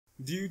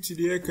due to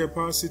their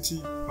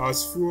capacity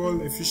as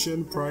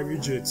fuel-efficient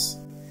private jets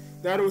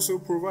that also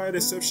provide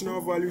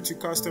exceptional value to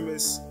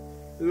customers.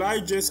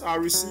 Light jets are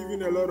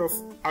receiving a lot of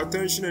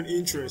attention and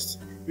interest.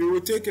 We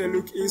will take a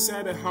look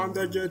inside the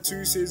Honda Jet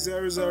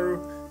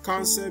 2600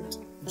 concept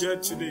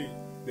jet today.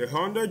 The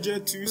Honda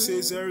Jet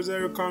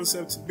 2600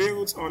 concept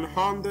built on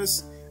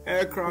Honda's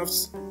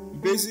aircraft's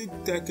basic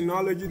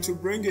technology to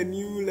bring a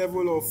new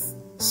level of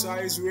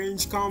size,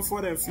 range,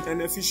 comfort,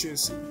 and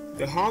efficiency.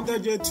 The Honda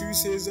Jet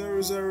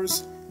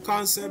 2600's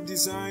concept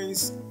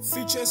designs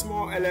features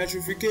more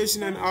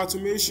electrification and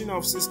automation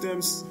of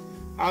systems,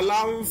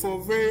 allowing for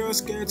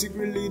various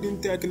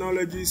category-leading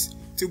technologies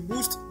to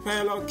boost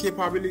payload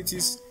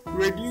capabilities,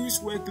 reduce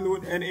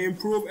workload, and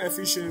improve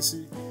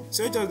efficiency,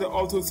 such as the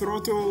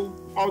Autothrottle,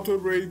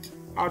 Auto-brake,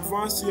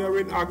 advanced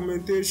steering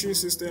augmentation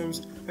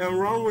systems, and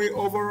runway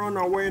overrun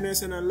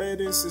awareness and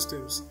alerting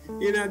systems.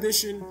 In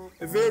addition,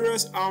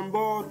 various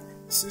onboard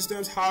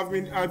systems have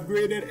been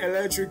upgraded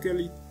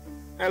electrically,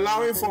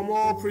 allowing for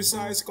more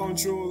precise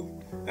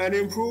control and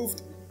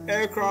improved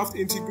aircraft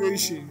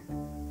integration.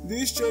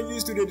 These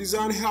changes to the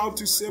design help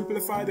to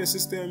simplify the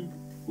system,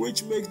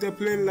 which makes the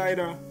plane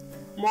lighter,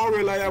 more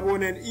reliable,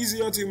 and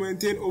easier to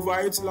maintain over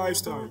its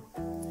lifetime.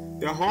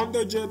 The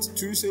Honda Jet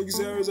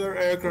 2600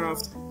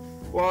 aircraft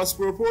was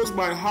proposed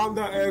by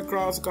Honda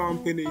Aircraft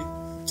Company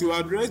to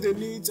address the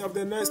needs of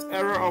the next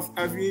era of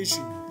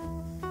aviation.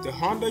 The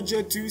Honda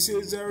Jet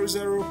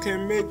 2600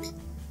 can make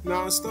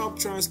non-stop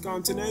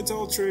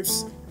transcontinental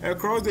trips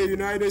across the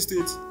United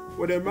States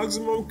with a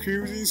maximum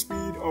cruising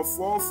speed of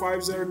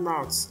 450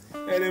 knots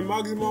and a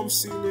maximum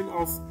ceiling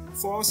of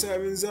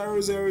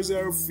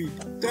 47000 feet,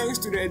 thanks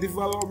to the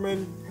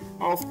development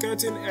of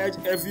cutting-edge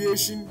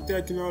aviation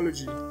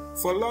technology.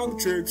 For long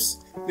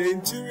trips, the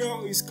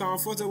interior is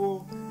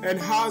comfortable and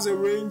has a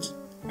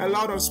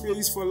lot of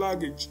space for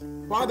luggage.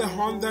 What the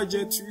Honda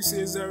Jet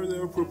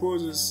 2600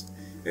 proposes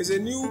is a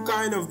new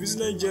kind of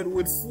business jet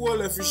with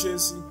fuel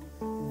efficiency,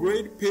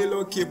 great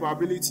payload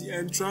capability,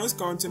 and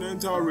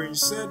transcontinental range,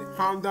 said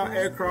Honda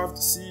Aircraft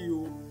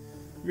CEO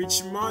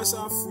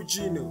Michimasa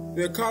Fujino.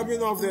 The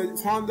cabin of the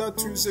Honda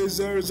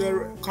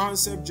 2600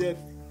 concept jet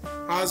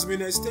has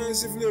been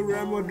extensively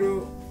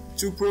remodeled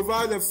to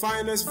provide the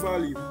finest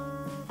value.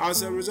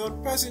 As a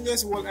result,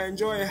 passengers will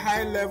enjoy a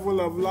high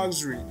level of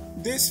luxury.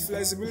 This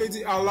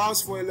flexibility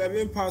allows for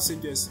 11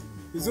 passengers,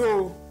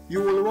 though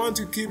you will want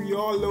to keep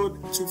your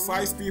load to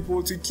 5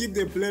 people to keep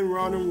the plane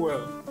running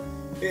well.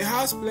 It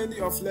has plenty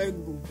of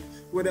legroom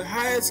with the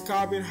highest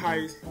cabin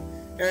height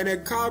and a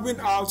cabin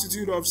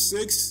altitude of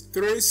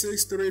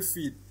 6,363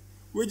 feet,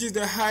 which is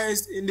the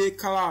highest in the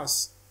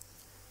class.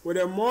 With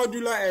a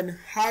modular and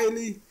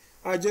highly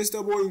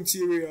adjustable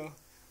interior,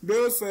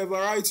 built for a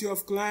variety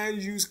of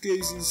client use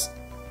cases,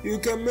 you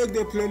can make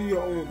the plane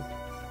your own.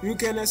 You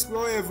can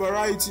explore a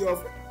variety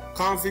of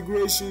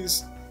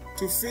configurations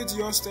to fit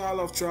your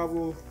style of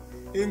travel,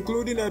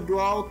 including a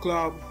dual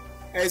club,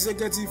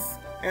 executive,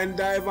 and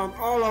divan,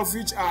 all of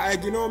which are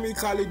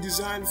ergonomically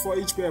designed for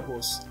each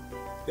purpose.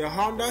 The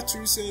Honda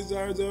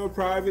 2600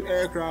 private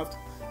aircraft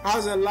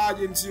has a large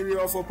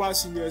interior for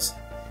passengers,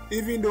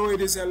 even though it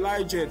is a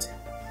light jet.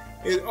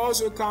 It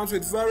also comes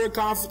with very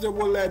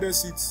comfortable leather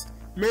seats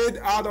made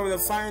out of the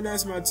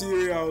finest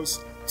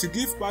materials to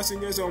give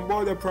passengers on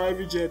board the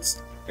private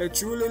jets a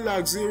truly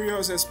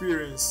luxurious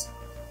experience.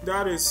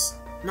 That is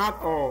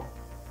not all.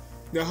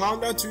 The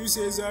Honda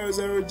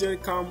 2600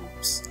 jet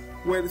comes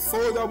with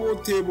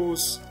foldable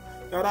tables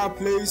that are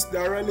placed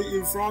directly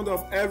in front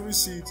of every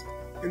seat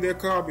in the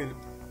cabin.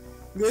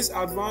 This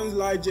advanced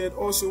light jet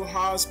also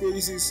has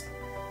spaces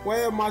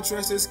where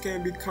mattresses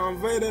can be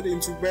converted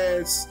into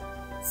beds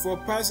for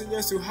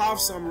passengers to have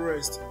some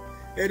rest.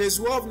 It is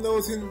worth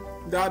noting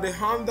that the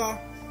Honda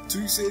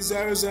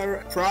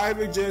 2600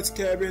 private jet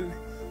cabin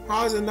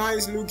has a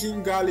nice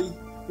looking galley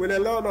with a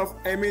lot of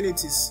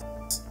amenities.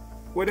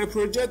 With a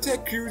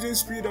projected cruising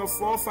speed of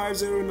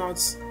 450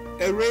 knots,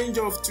 a range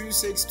of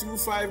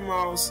 2625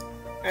 miles,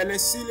 and a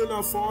ceiling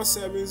of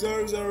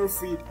 4700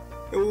 feet,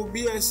 it will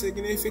be a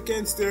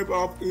significant step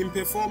up in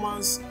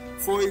performance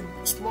for a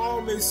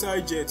small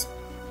mid-size jet.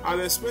 At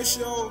a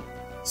special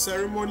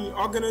ceremony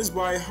organized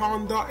by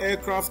Honda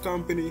Aircraft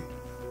Company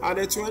at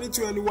the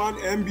 2021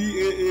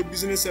 MBAA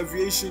Business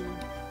Aviation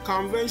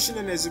Convention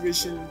and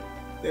Exhibition,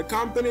 the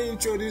company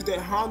introduced the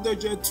Honda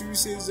Jet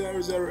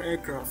 2600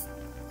 aircraft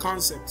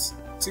concepts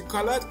to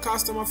collect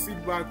customer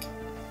feedback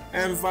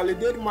and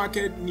validate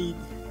market need.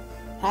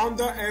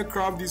 Honda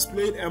Aircraft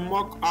displayed a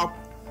mock-up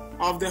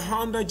of the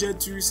Honda Jet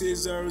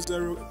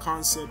 2600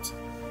 concept,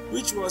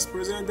 which was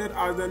presented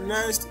as the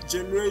next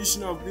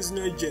generation of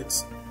business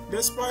jets.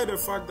 Despite the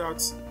fact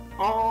that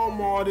all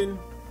modern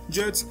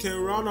jets can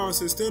run on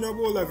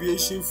sustainable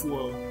aviation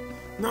fuel,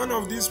 none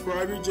of these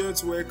private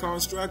jets were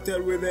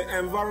constructed with the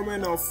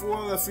environment of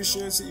fuel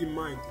efficiency in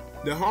mind.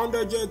 The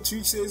Honda Jet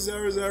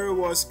 2600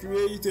 was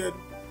created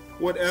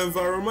with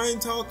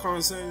environmental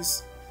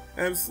concerns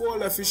and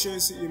fuel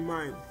efficiency in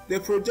mind. The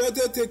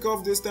projected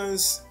takeoff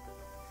distance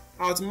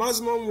at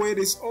maximum weight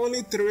is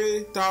only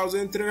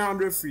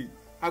 3,300 feet.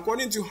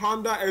 According to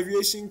Honda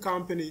Aviation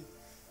Company,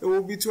 it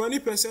will be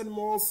 20%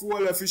 more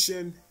fuel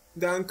efficient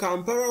than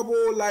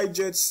comparable light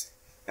jets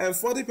and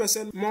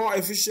 40% more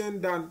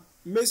efficient than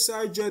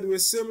mid-size jet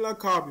with similar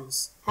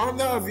cabins.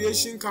 Honda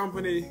Aviation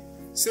Company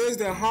says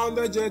the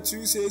Honda Jet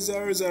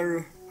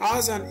 2600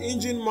 has an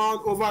engine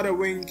mount over the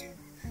wing,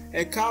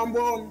 a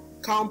carbon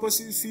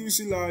composite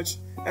fuselage,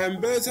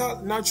 and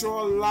better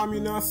natural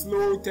laminar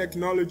flow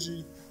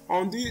technology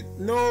on the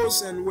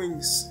nose and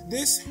wings.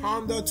 This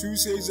Honda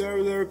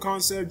 2600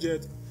 concept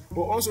jet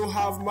will also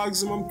have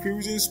maximum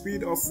cruising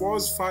speed of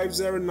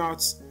 450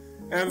 knots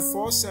and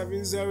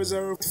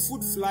 4700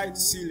 foot flight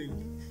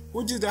ceiling,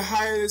 which is the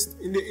highest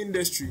in the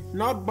industry.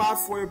 Not bad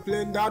for a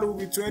plane that will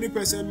be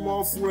 20%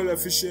 more fuel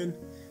efficient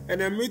and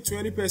emit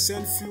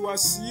 20% fewer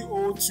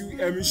CO2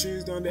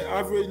 emissions than the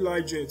average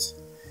light jet.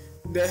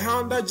 The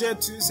Honda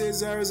Jet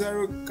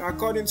 2600,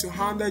 according to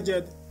Honda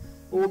Jet,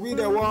 will be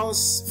the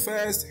world's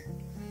first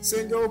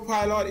single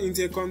pilot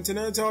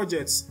intercontinental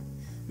jet.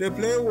 The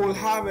plane will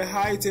have a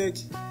high-tech,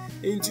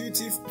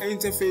 intuitive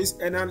interface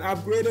and an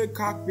upgraded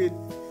cockpit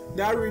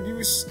that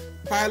reduces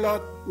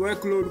pilot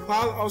workload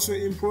while also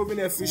improving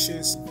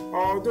efficiency.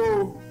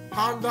 Although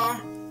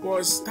Honda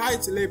was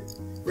tight-lipped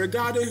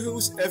regarding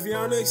whose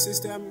avionics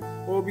system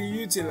will be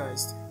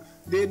utilized,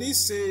 they did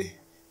say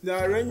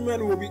the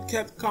arrangement will be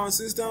kept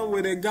consistent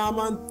with the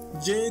Garmin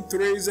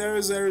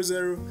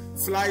J3000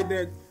 flight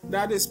deck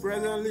that is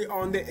presently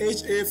on the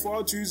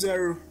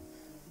HA420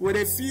 with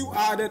a few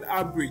added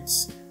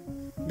upgrades.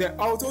 The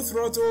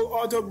Autothrottle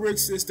auto brake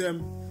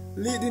system,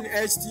 leading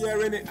edge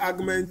steering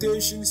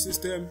augmentation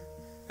system,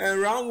 and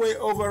Runway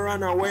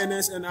Overrun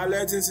awareness and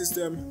alerting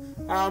system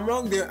are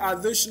among the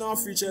additional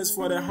features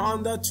for the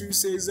Honda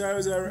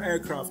 2600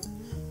 aircraft.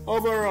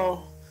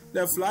 Overall,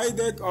 the flight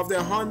deck of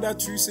the Honda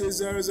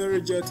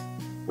 2600 jet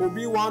will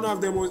be one of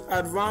the most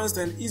advanced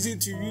and easy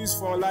to use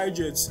for light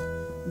jets.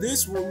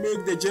 This will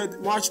make the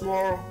jet much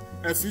more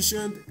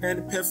efficient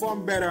and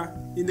perform better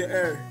in the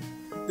air.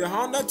 The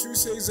Honda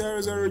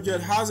 2600 jet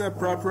has a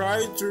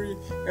proprietary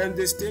and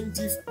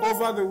distinctive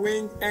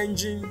over-the-wing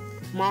engine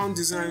mount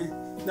design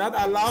that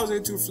allows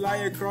it to fly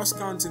across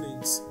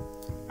continents.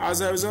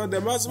 As a result, the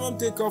maximum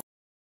takeoff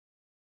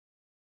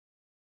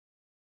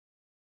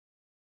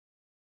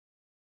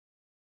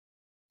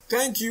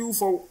Thank you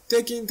for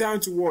taking time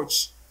to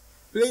watch.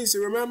 Please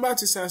remember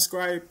to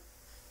subscribe,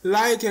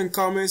 like and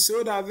comment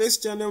so that this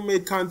channel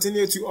may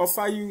continue to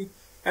offer you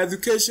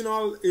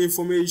educational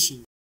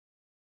information.